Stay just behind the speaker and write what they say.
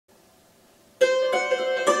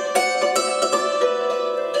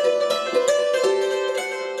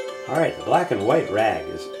Alright, the Black and White Rag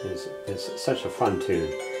is such a fun tune.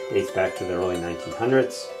 It dates back to the early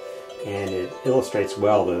 1900s, and it illustrates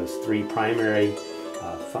well those three primary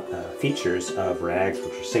features of rags,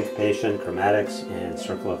 which are syncopation, chromatics, and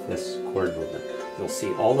circle of fifths chord movement. You'll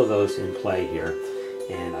see all of those in play here,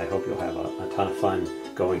 and I hope you'll have a ton of fun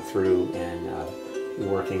going through and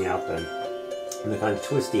working out the kind of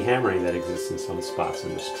twisty hammering that exists in some spots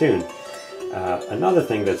in this tune. Another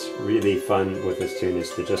thing that's really fun with this tune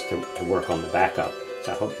is to work on the backup,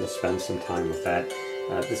 so I hope you'll spend some time with that.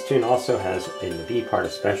 This tune also has, in the B part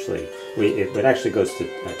especially, it actually goes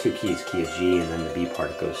to two keys, key of G, and then the B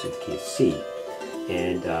part goes into key of C,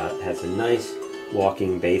 and has a nice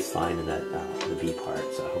walking bass line in that the B part,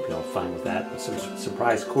 so I hope you'll have fun with that. With some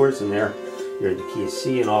surprise chords in there. You're in the key of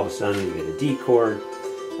C, and all of a sudden you get a D chord,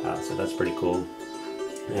 so that's pretty cool.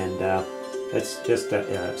 And it's just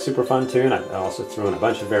a super fun tune. I also threw in a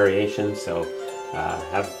bunch of variations, so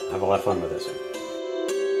have a lot of fun with this one.